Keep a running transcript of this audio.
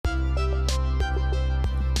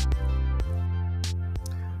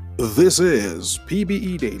This is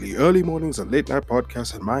PBE Daily, early mornings and late night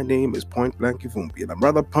podcast, and my name is Point Blank Ivumbi, and I'm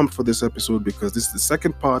rather pumped for this episode because this is the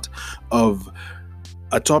second part of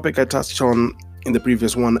a topic I touched on in the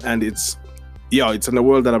previous one, and it's in a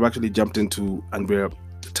world that I've actually jumped into, and we're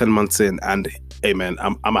 10 months in, and hey man,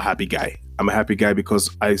 I'm a happy guy. I'm a happy guy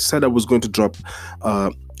because I said I was going to drop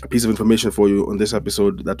a piece of information for you on this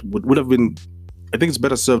episode that would have been, I think it's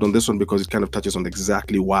better served on this one because it kind of touches on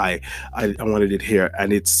exactly why I wanted it here.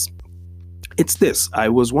 And it's this. I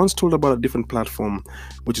was once told about a different platform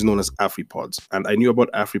which is known as AfriPods. And I knew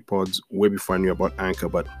about AfriPods way before I knew about Anchor,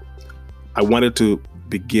 but I wanted to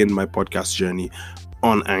begin my podcast journey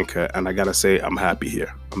on Anchor. And I gotta say, I'm happy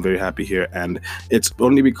here. I'm very happy here. And it's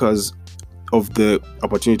only because of the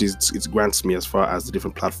opportunities it grants me as far as the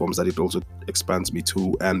different platforms that it also expands me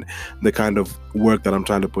to, and the kind of work that I'm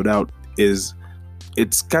trying to put out is,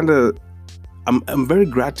 it's kind of, I'm very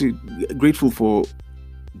grateful for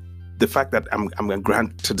the fact that I'm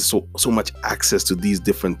granted so much access to these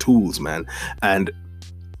different tools, man. And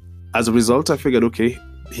as a result, I figured, okay,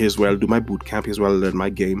 here's where I'll do my boot camp, here's where I'll learn my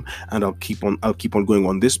game, and I'll keep on going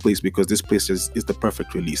on this place because this place is the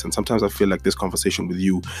perfect release. And sometimes I feel like this conversation with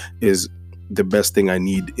you is the best thing I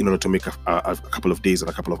need in order to make a couple of days and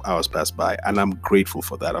a couple of hours pass by. And I'm grateful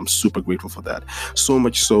for that. I'm super grateful for that. So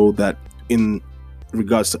much so that in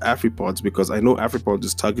regards to AfriPods, because I know AfriPods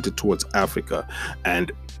is targeted towards Africa, and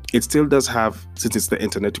it still does have, since it's the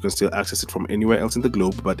internet, you can still access it from anywhere else in the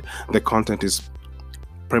globe, but the content is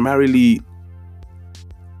primarily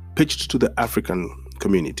pitched to the African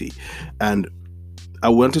community. And I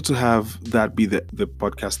wanted to have that be the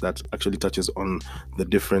podcast that actually touches on the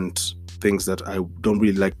different things that I don't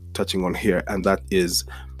really like touching on here, and that is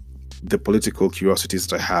the political curiosities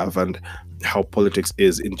that I have and how politics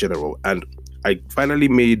is in general. And I finally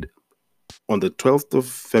made, on the 12th of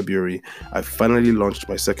February, I finally launched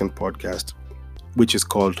my second podcast, which is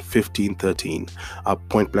called 1513, a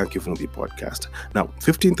Point Blank Ivumbi podcast. Now,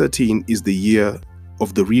 1513 is the year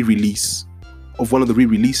of the re-release, of one of the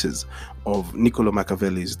re-releases of Niccolo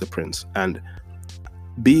Machiavelli's The Prince. And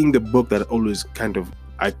being the book that always kind of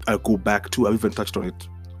I go back to, I've even touched on it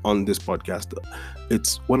on this podcast,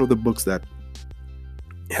 it's one of the books that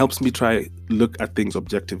helps me try look at things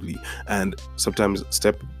objectively and sometimes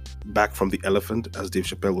step back from the elephant, as Dave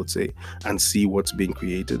Chappelle would say, and see what's being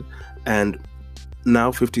created. And now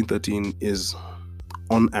 1513 is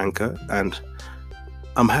on Anchor, and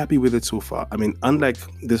I'm happy with it so far. I mean, unlike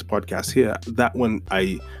this podcast here, that one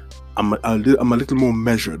I'm a little more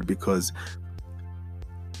measured because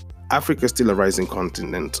Africa is still a rising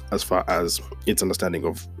continent as far as its understanding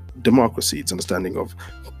of democracy, its understanding of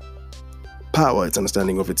power, its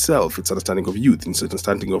understanding of itself, its understanding of youth, its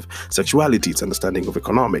understanding of sexuality, its understanding of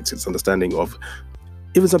economics, its understanding of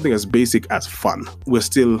even something as basic as fun. We're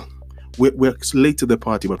late to the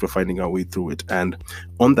party, but we're finding our way through it. And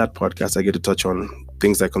on that podcast, I get to touch on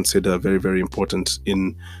things I consider very, very important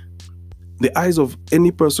in the eyes of any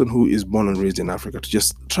person who is born and raised in Africa, to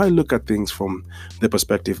just try and look at things from the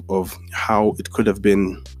perspective of how it could have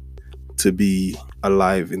been to be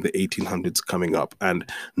alive in the 1800s coming up. And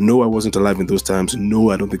no, I wasn't alive in those times. No,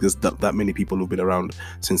 I don't think there's that many people who've been around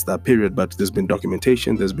since that period, but there's been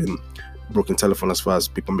documentation, there's been broken telephone as far as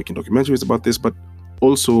people making documentaries about this, but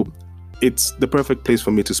also it's the perfect place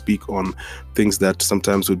for me to speak on things that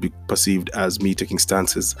sometimes would be perceived as me taking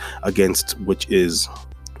stances against, which is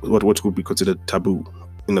what would be considered taboo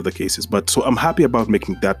in other cases. But so I'm happy about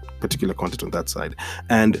making that particular content on that side.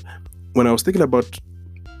 And when I was thinking about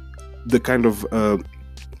the kind of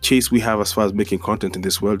chase we have as far as making content in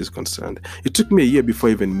this world is concerned, it took me a year before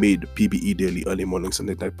I even made PBE Daily Early Mornings and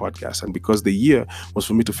Late Night Podcast. And because the year was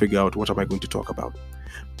for me to figure out what am I going to talk about.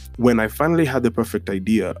 When I finally had the perfect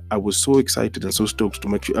idea, I was so excited and so stoked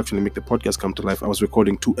to actually make the podcast come to life. I was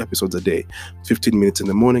recording 2 episodes a day, 15 minutes in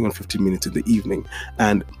the morning and 15 minutes in the evening.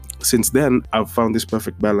 And since then, I've found this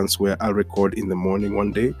perfect balance where I'll record in the morning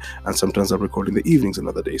one day and sometimes I'll record in the evenings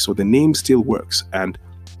another day. So the name still works. And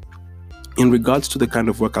in regards to the kind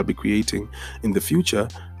of work I'll be creating in the future,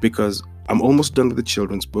 because I'm almost done with the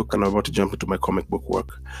children's book and I'm about to jump into my comic book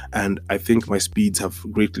work. And I think my speeds have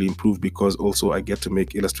greatly improved because also I get to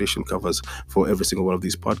make illustration covers for every single one of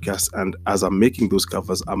these podcasts. And as I'm making those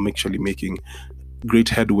covers, I'm actually making great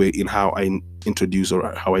headway in how I introduce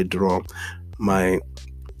or how I draw my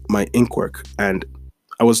ink work. And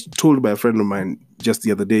I was told by a friend of mine just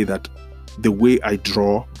the other day that the way I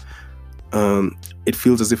draw, it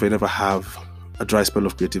feels as if I never have a dry spell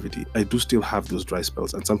of creativity. I do still have those dry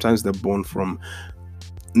spells, and sometimes they're born from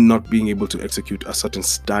not being able to execute a certain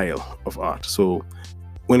style of art. So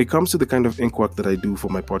when it comes to the kind of ink work that I do for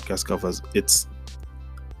my podcast covers, it's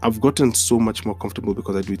I've gotten so much more comfortable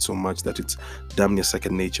because I do it so much that it's damn near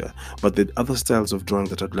second nature. But the other styles of drawing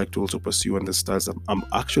that I'd like to also pursue, and the styles that I'm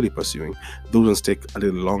actually pursuing, those ones take a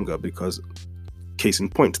little longer because, case in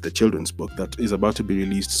point, the children's book that is about to be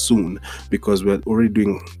released soon, because we're already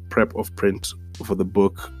doing prep of print for the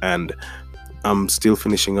book, and I'm still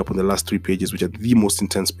finishing up on the last 3 pages, which are the most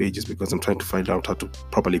intense pages, because I'm trying to find out how to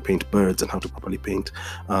properly paint birds and how to properly paint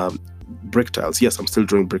brick tiles. Yes, I'm still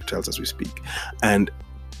drawing brick tiles as we speak. And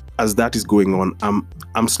as that is going on,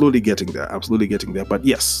 I'm slowly getting there. But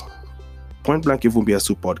yes, Point Blank Ivumbi has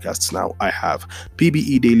 2 podcasts now. I have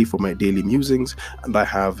PBE Daily for my daily musings, and I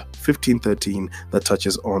have 1513 that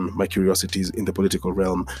touches on my curiosities in the political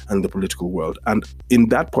realm and the political world. And in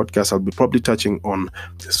that podcast, I'll be probably touching on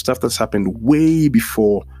stuff that's happened way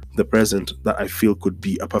before the present that I feel could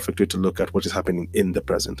be a perfect way to look at what is happening in the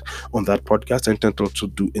present. On that podcast, I intend to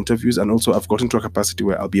do interviews, and also I've gotten to a capacity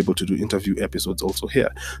where I'll be able to do interview episodes also here.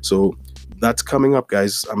 So that's coming up,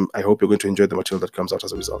 guys. I hope you're going to enjoy the material that comes out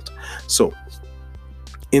as a result. So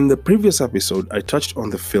in the previous episode, I touched on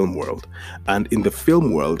the film world. And in the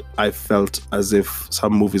film world, I felt as if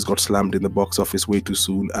some movies got slammed in the box office way too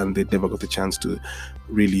soon and they never got the chance to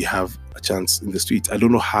really have a chance in the streets. I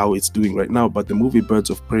don't know how it's doing right now, but the movie Birds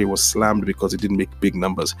of Prey was slammed because it didn't make big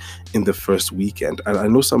numbers in the first weekend. And I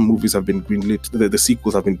know some movies have been greenlit, the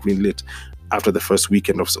sequels have been greenlit after the first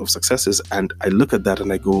weekend of successes. And I look at that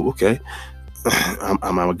and I go, okay,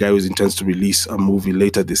 I'm a guy who intends to release a movie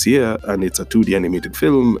later this year, and it's a 2D animated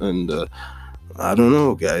film, and I don't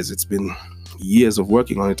know, guys, it's been years of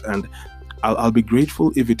working on it, and I'll be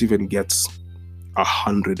grateful if it even gets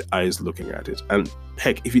 100 eyes looking at it. And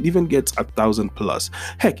heck, if it even gets 1,000 plus,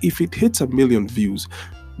 heck, if it hits 1 million views,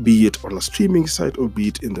 be it on a streaming site or be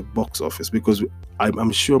it in the box office, because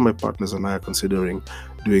I'm sure my partners and I are considering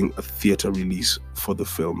doing a theater release for the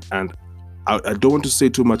film. And I don't want to say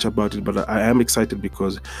too much about it, but I am excited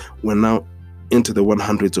because we're now into the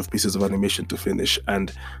 100s of pieces of animation to finish,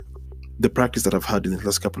 and the practice that I've had in the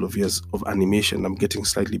last couple of years of animation, I'm getting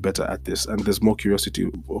slightly better at this, and there's more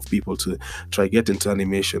curiosity of people to try get into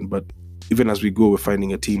animation. But even as we go, we're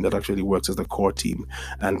finding a team that actually works as the core team,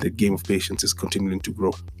 and the game of patience is continuing to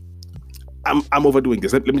grow. I'm overdoing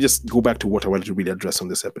this. Let me just go back to what I wanted to really address on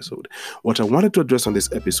this episode. What I wanted to address on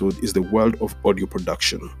this episode is the world of audio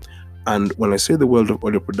production. And when I say the world of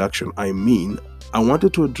audio production, I mean, I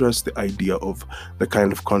wanted to address the idea of the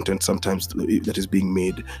kind of content sometimes that is being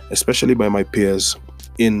made, especially by my peers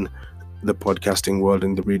in the podcasting world,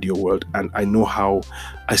 in the radio world. And I know how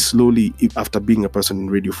I slowly, after being a person in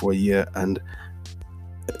radio for a year and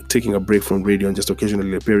taking a break from radio and just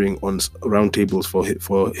occasionally appearing on roundtables for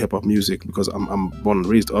hip-hop music, because I'm born and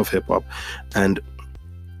raised of hip-hop, and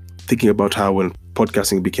thinking about how when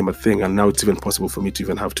podcasting became a thing and now it's even possible for me to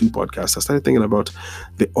even have 2 podcasts, I started thinking about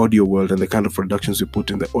the audio world and the kind of productions we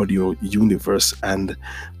put in the audio universe. And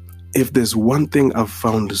if there's one thing I've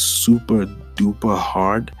found super duper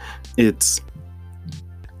hard, it's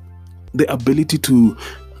the ability to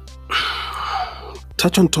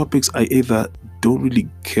touch on topics I either don't really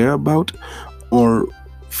care about or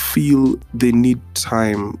feel they need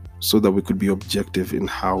time so that we could be objective in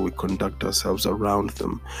how we conduct ourselves around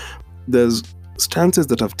them. There's stances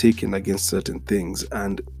that I've taken against certain things,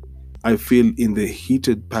 and I feel in the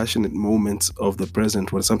heated, passionate moments of the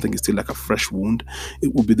present, when something is still like a fresh wound,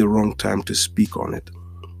 it would be the wrong time to speak on it.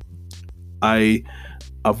 I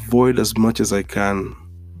avoid as much as I can,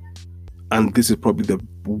 and this is probably the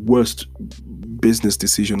worst business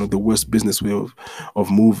decision or the worst business way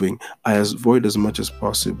of moving. I avoid as much as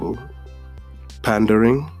possible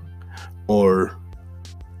pandering or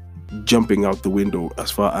jumping out the window as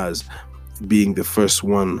far as being the first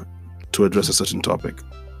one to address a certain topic.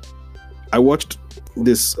 I watched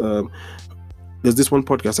this, there's this one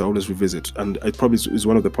podcast I always revisit, and it probably is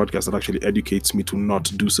one of the podcasts that actually educates me to not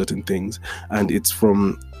do certain things, and it's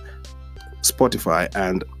from Spotify.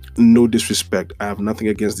 And no disrespect, I have nothing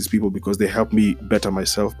against these people because they help me better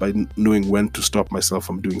myself by knowing when to stop myself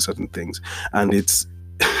from doing certain things, and it's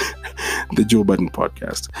the Joe Budden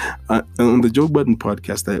podcast. On the Joe Budden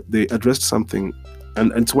podcast, they addressed something,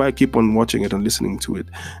 and it's why I keep on watching it and listening to it.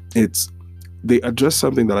 They address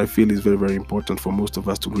something that I feel is very, very important for most of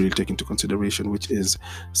us to really take into consideration, which is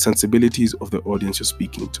sensibilities of the audience you're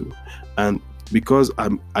speaking to. And because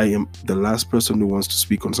I am the last person who wants to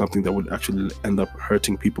speak on something that would actually end up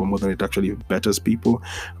hurting people more than it actually betters people,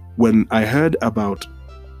 when I heard about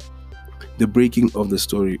the breaking of the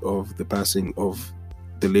story of the passing of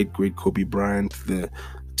the late great Kobe Bryant, the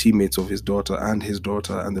teammates of his daughter and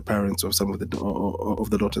the parents of some of the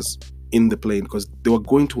daughters in the plane, because they were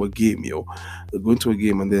going to a game,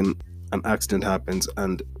 and then an accident happens,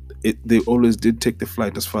 and they always did take the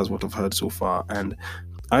flight, as far as what I've heard so far. And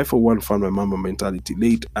I, for one, found my Mamba mentality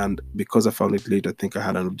late, and because I found it late, I think I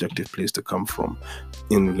had an objective place to come from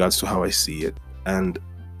in regards to how I see it. And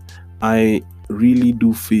I really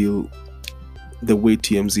do feel the way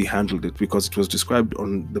TMZ handled it, because it was described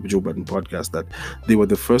on the Joe Budden podcast that they were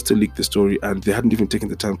the first to leak the story, and they hadn't even taken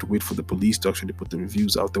the time to wait for the police to actually put the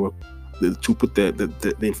reviews out. They were to put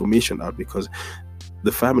the information out, because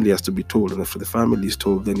the family has to be told, and after the family is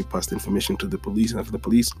told, then you pass the information to the police, and after the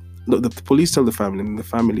police tell the family, and the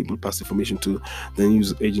family will pass the information to the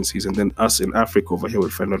news agencies, and then us in Africa over here will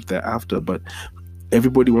find out thereafter. But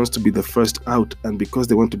everybody wants to be the first out, and because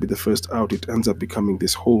they want to be the first out, it ends up becoming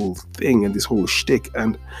this whole thing and this whole shtick.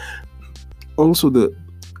 And also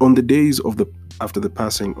on the days after the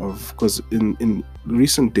passing of, because in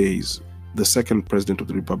recent days, the second president of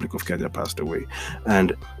the Republic of Kenya passed away,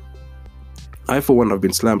 and I, for one, have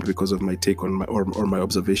been slammed because of my take on my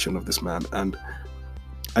observation of this man. And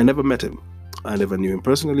I never met him. I never knew him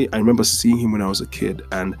personally. I remember seeing him when I was a kid,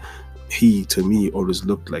 and he, to me, always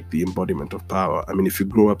looked like the embodiment of power. I mean, if you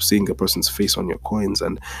grow up seeing a person's face on your coins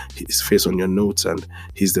and his face on your notes, and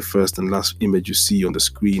he's the first and last image you see on the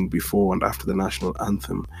screen before and after the national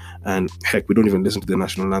anthem, and heck, we don't even listen to the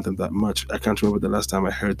national anthem that much. I can't remember the last time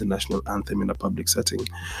I heard the national anthem in a public setting.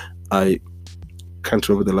 I can't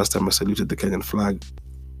remember the last time I saluted the Kenyan flag.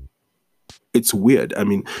 It's weird. I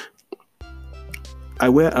mean, I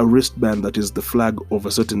wear a wristband that is the flag of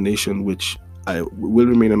a certain nation, which I will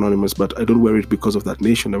remain anonymous, but I don't wear it because of that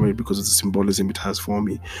nation. I wear it because of the symbolism it has for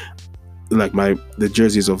me. Like the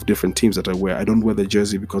jerseys of different teams that I wear, I don't wear the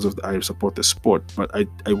jersey because of I support the sport, but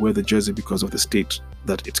I wear the jersey because of the state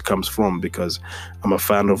that it comes from, because I'm a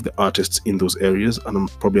fan of the artists in those areas, and I'm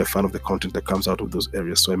probably a fan of the content that comes out of those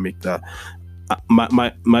areas. So I make that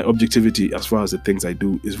my objectivity as far as the things I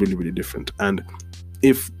do is really, really different. And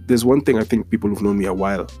if there's one thing I think people who've known me a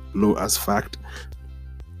while know as fact,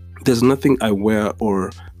 there's nothing I wear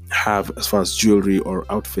or have as far as jewelry or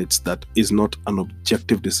outfits that is not an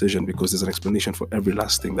objective decision, because there's an explanation for every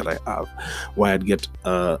last thing that I have. Why I'd get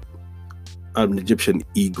an Egyptian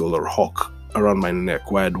eagle or hawk around my neck,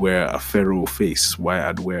 why I'd wear a pharaoh face, why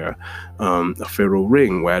I'd wear a pharaoh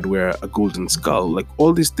ring, why I'd wear a golden skull. Like,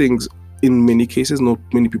 all these things, in many cases, not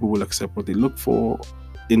many people will accept what they look for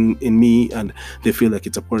in me, and they feel like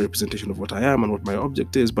it's a poor representation of what I am and what my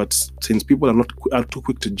object is. But since people are too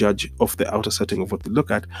quick to judge off the outer setting of what they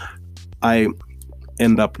look at, I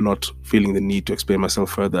end up not feeling the need to explain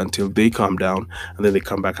myself further until they calm down, and then they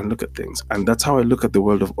come back and look at things. And that's how I look at the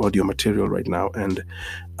world of audio material right now. And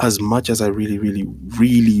as much as I really, really,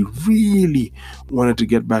 really, really wanted to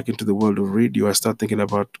get back into the world of radio, I start thinking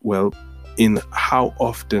about, well, in how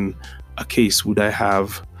often a case would I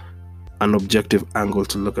have an objective angle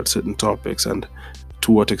to look at certain topics, and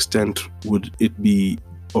to what extent would it be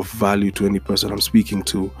of value to any person I'm speaking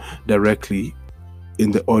to directly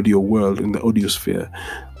in the audio world, in the audio sphere?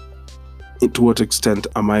 To what extent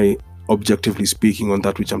am I objectively speaking on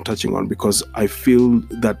that which I'm touching on? Because I feel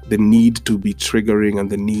that the need to be triggering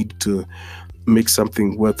and the need to make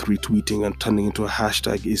something worth retweeting and turning into a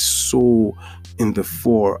hashtag is so in the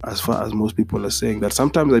fore, as far as most people are saying, that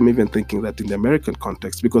sometimes I'm even thinking that in the American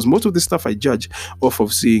context, because most of this stuff I judge off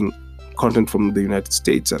of seeing content from the United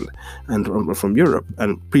States and from Europe,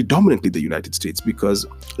 and predominantly the United States, because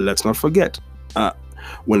let's not forget,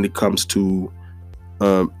 when it comes to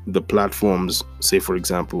the platforms, say for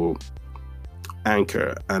example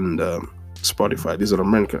Anchor and Spotify, these are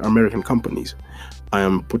American companies. I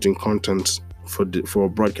am putting content for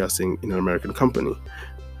broadcasting in an American company.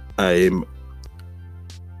 I'm,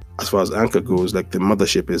 as far as Anchor goes, like the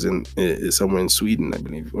mothership is somewhere in Sweden, I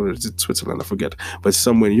believe, or is it Switzerland? I forget, but it's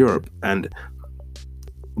somewhere in Europe. And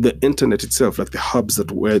the internet itself, like the hubs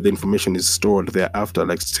where the information is stored thereafter,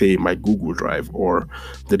 like say my Google Drive or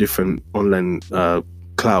the different online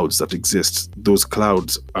clouds that exist, those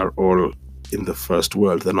clouds are all in the first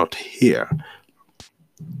world. They're not here.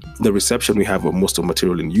 The reception we have of most of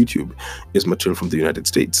material in YouTube is material from the United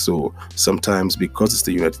States. So sometimes, because it's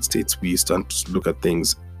the United States, we start to look at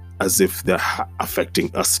things as if they're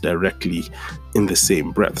affecting us directly in the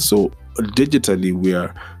same breath. So digitally, we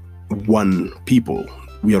are one people.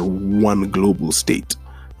 We are one global state.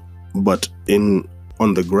 But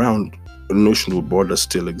on the ground, notional borders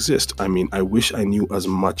still exist. I mean, I wish I knew as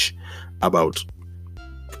much about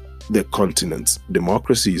the continent's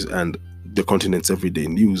democracies and the continent's everyday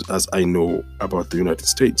news as I know about the United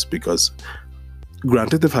States, because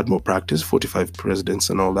granted they've had more practice, 45 presidents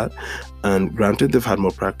and all that, and granted they've had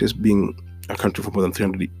more practice being a country for more than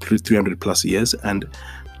 300 plus years, and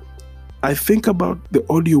I think about the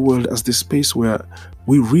audio world as this space where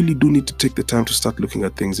we really do need to take the time to start looking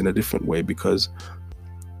at things in a different way, because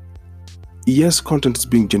yes, content is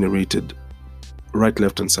being generated right,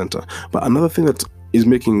 left, and center. But another thing that is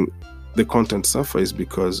making the content suffer is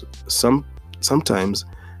because sometimes,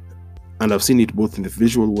 and I've seen it both in the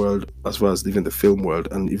visual world as far as even the film world,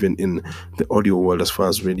 and even in the audio world as far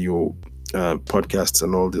as radio, podcasts,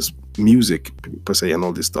 and all this music per se, and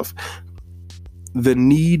all this stuff, the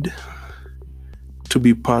need to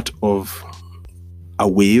be part of a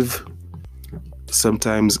wave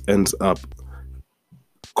sometimes ends up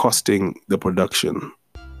costing the production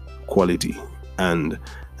quality and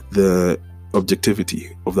the objectivity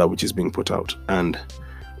of that which is being put out. And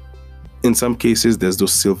in some cases, there's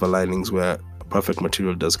those silver linings where perfect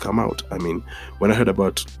material does come out. I mean, when I heard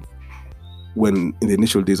about when in the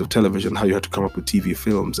initial days of television, how you had to come up with TV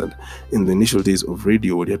films, and in the initial days of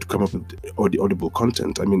radio, where you had to come up with audible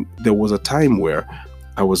content. I mean, there was a time where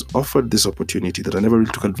I was offered this opportunity that I never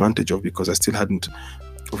really took advantage of because I still hadn't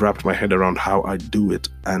wrapped my head around how I do it.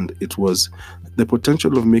 And it was the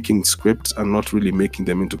potential of making scripts and not really making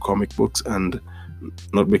them into comic books and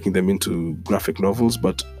not making them into graphic novels,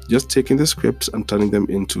 but just taking the scripts and turning them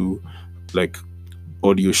into like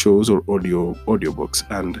audio shows or audiobooks.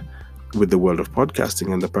 And with the world of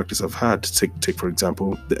podcasting and the practice I've had, take for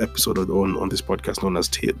example the episode on this podcast known as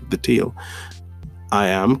The Tale, I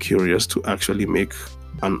am curious to actually make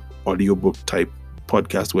an audiobook type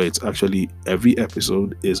podcast where it's actually every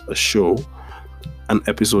episode is a show, an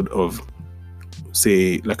episode of,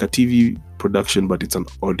 say, like a TV production, but it's an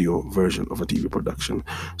audio version of a TV production.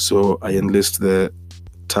 So I enlist the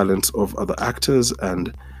talents of other actors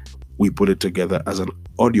and we put it together as an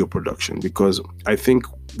audio production, because I think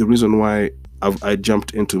the reason why I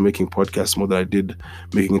jumped into making podcasts more than I did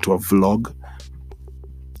making into a vlog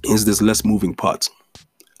is there's less moving parts.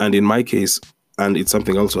 And in my case, and it's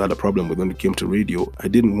something I also had a problem with when it came to radio, I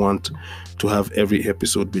didn't want to have every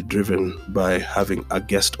episode be driven by having a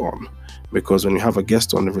guest on, because when you have a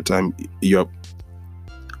guest on every time, you're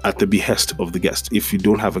at the behest of the guest. If you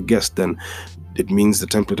don't have a guest, then it means the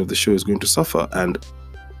template of the show is going to suffer. And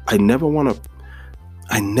I never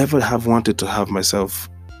have wanted to have myself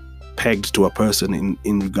pegged to a person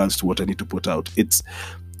in regards to what I need to put out.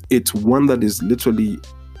 It's one that is literally,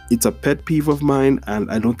 it's a pet peeve of mine,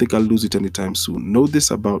 and I don't think I'll lose it anytime soon. Know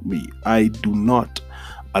this about me: I do not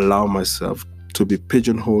allow myself to be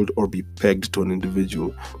pigeonholed or be pegged to an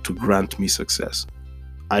individual to grant me success.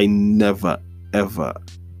 I never, ever,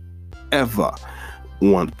 ever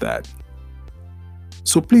want that.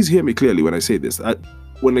 So please hear me clearly when I say this.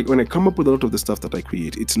 When I come up with a lot of the stuff that I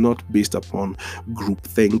create, it's not based upon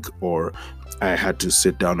groupthink, or I had to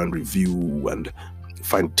sit down and review and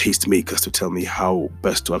find tastemakers to tell me how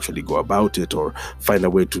best to actually go about it, or find a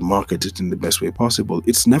way to market it in the best way possible.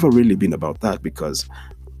 It's never really been about that, because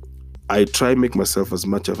I try and make myself as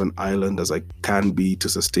much of an island as I can be to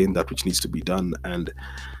sustain that which needs to be done. And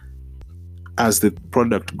as the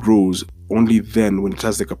product grows, only then, when it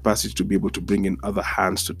has the capacity to be able to bring in other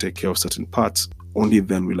hands to take care of certain parts, only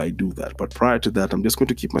then will I do that. But prior to that, I'm just going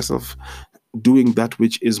to keep myself doing that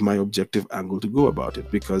which is my objective angle to go about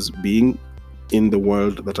it, because being in the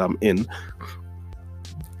world that I'm in,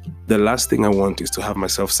 the last thing I want is to have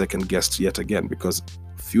myself second guessed yet again, because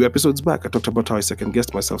a few episodes back I talked about how I second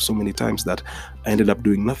guessed myself so many times that I ended up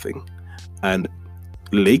doing nothing. And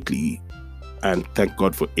lately, and thank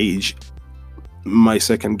God for age, my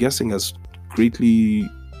second guessing has greatly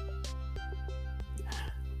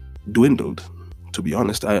dwindled, to be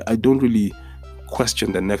honest. I don't really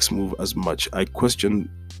question the next move as much. I question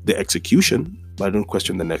the execution, but I don't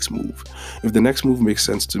question the next move. If the next move makes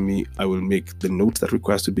sense to me, I will make the notes that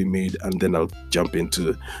requires to be made, and then I'll jump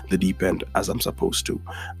into the deep end as I'm supposed to.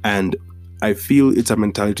 And I feel it's a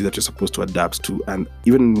mentality that you're supposed to adapt to. And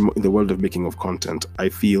even in the world of making of content, I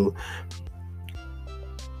feel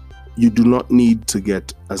you do not need to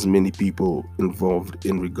get as many people involved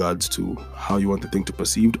in regards to how you want the thing to be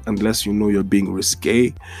perceived, unless you know you're being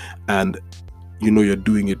risque and you know you're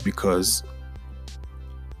doing it because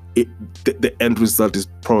the end result is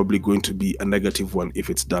probably going to be a negative one if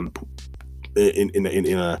it's done in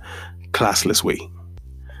a classless way.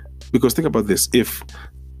 Because think about this: if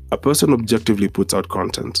a person objectively puts out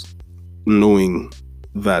content knowing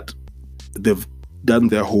that they've done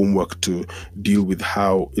their homework to deal with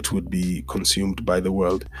how it would be consumed by the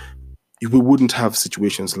world, we wouldn't have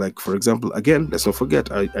situations like, for example, again, let's not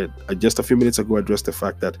forget, I just a few minutes ago addressed the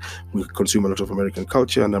fact that we consume a lot of American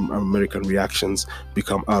culture, and American reactions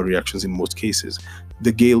become our reactions in most cases.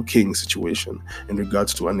 The Gayle King situation in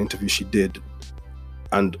regards to an interview she did,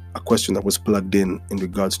 and a question that was plugged in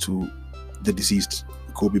regards to the deceased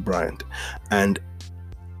Kobe Bryant, and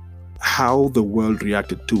how the world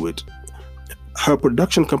reacted to it. Her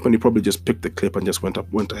production company probably just picked the clip and just went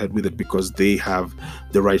ahead with it because they have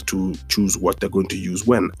the right to choose what they're going to use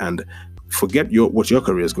when, and forget what your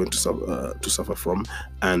career is going to suffer from,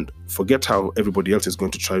 and forget how everybody else is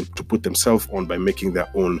going to try to put themselves on by making their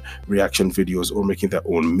own reaction videos or making their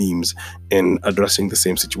own memes in addressing the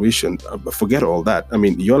same situation. Forget all that. I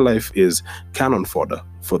mean, your life is cannon fodder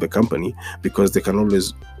for the company because they can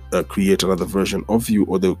always create another version of you,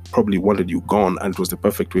 or they probably wanted you gone and it was the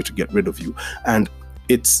perfect way to get rid of you. And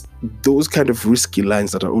it's those kind of risky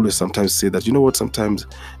lines that I always sometimes say that, you know what, sometimes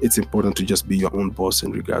it's important to just be your own boss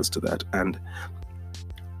in regards to that. And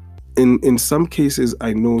in some cases,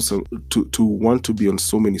 I know, so to want to be on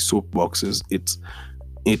so many soapboxes,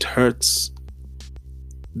 it hurts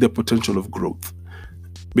the potential of growth.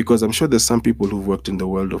 Because I'm sure there's some people who've worked in the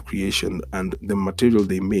world of creation and the material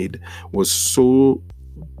they made was so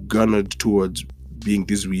garnered towards being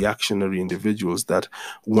these reactionary individuals that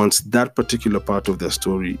once that particular part of their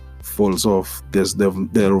story falls off,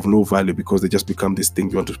 they're of no value because they just become this thing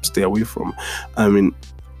you want to stay away from. I mean,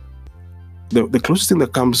 the closest thing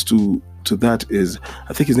that comes to that is,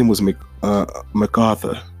 I think his name was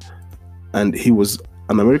MacArthur, and he was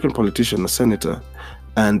an American politician, a senator,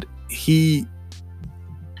 and he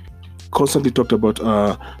constantly talked about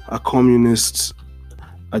a communist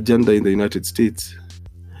agenda in the United States.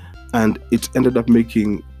 And it ended up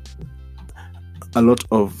making a lot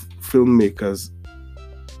of filmmakers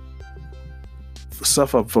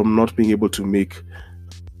suffer from not being able to make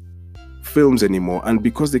films anymore. And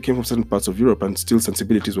because they came from certain parts of Europe, and still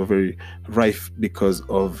sensibilities were very rife because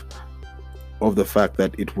of the fact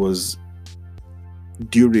that it was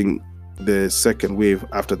during the second wave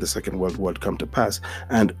after the Second World War had come to pass.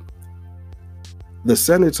 And the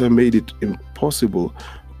senator made it impossible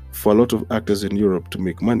for a lot of actors in Europe to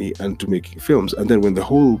make money and to make films. And then when the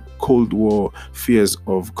whole Cold War fears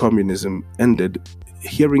of communism ended,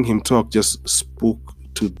 hearing him talk just spoke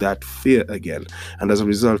to that fear again. And as a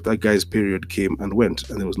result, that guy's period came and went,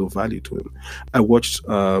 and there was no value to him. I watched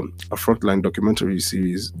a Frontline documentary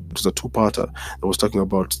series. It was a two-parter that was talking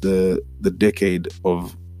about the decade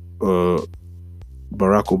of Barack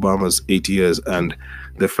Obama's 8 years and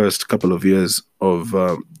the first couple of years of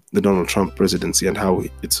the Donald Trump presidency, and how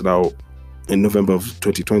it's now in November of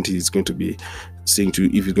 2020 he's going to be seeing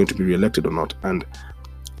if he's going to be re-elected or not. And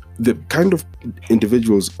the kind of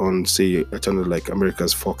individuals on, say, a channel like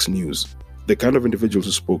America's Fox News, the kind of individuals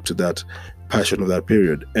who spoke to that passion of that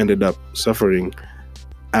period ended up suffering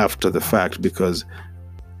after the fact, because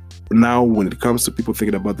now when it comes to people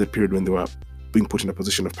thinking about that period when they were being put in a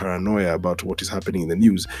position of paranoia about what is happening in the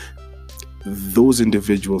news, those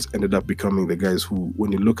individuals ended up becoming the guys who,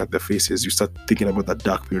 when you look at their faces, you start thinking about that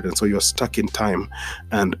dark period, and so you're stuck in time,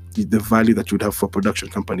 and the value that you would have for a production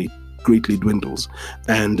company greatly dwindles.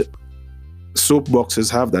 And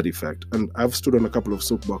soapboxes have that effect, and I've stood on a couple of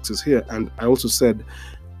soapboxes here, and I also said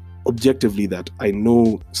objectively that I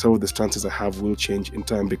know some of the stances I have will change in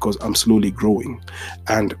time because I'm slowly growing.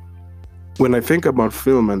 And when I think about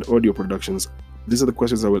film and audio productions, these are the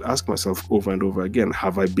questions I will ask myself over and over again.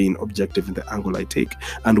 Have I been objective in the angle I take?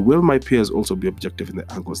 And will my peers also be objective in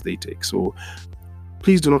the angles they take? So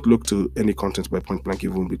please do not look to any content by Point Blank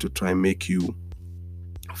Ivumbi to try and make you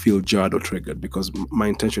feel jarred or triggered, because my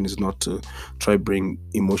intention is not to try bring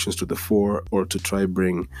emotions to the fore or to try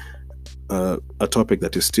bring a topic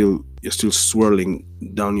that is you're still swirling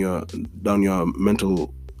down your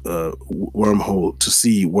mental wormhole to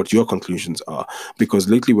see what your conclusions are. Because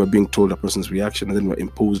lately we're being told a person's reaction, and then we're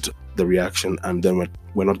imposed the reaction, and then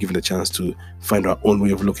we're not given a chance to find our own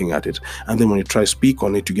way of looking at it. And then when you try to speak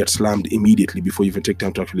on it, you get slammed immediately before you even take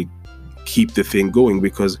time to actually keep the thing going,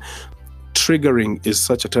 because triggering is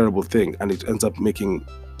such a terrible thing, and it ends up making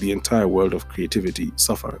the entire world of creativity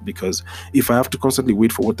suffer. Because if I have to constantly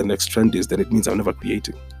wait for what the next trend is, then it means I'm never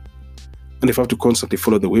creating. And if I have to constantly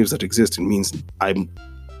follow the waves that exist, it means I'm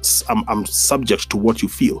subject to what you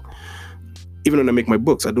feel. Even when I make my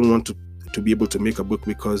books, I don't want to be able to make a book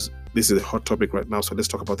because this is a hot topic right now, so let's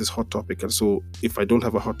talk about this hot topic. And so if I don't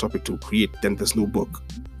have a hot topic to create, then there's no book.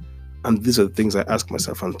 And these are the things I ask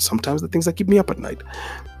myself, and sometimes the things that keep me up at night.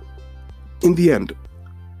 In the end,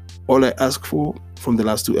 all I ask for from the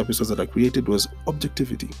last 2 episodes that I created was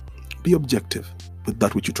objectivity. Be objective with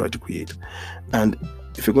that which you try to create. And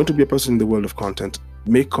if you're going to be a person in the world of content,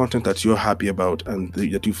 make content that you're happy about and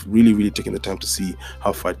that you've really, really taken the time to see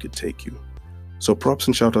how far it could take you. So props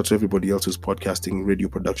and shout out to everybody else who's podcasting, radio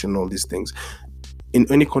production, all these things.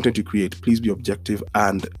 In any content you create, please be objective.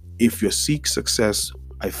 And if you seek success,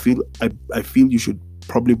 I feel you should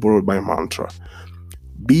probably borrowed my mantra: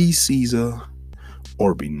 be Caesar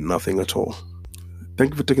or be nothing at all.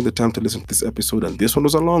 Thank you for taking the time to listen to this episode. And this one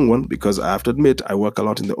was a long one because I have to admit, I work a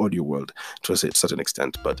lot in the audio world to a certain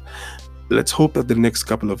extent. But let's hope that the next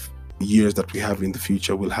couple of years that we have in the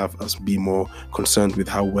future will have us be more concerned with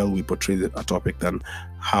how well we portray a topic than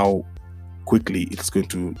how quickly it's going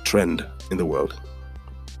to trend in the world.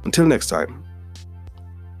 Until next time,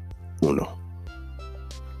 uno.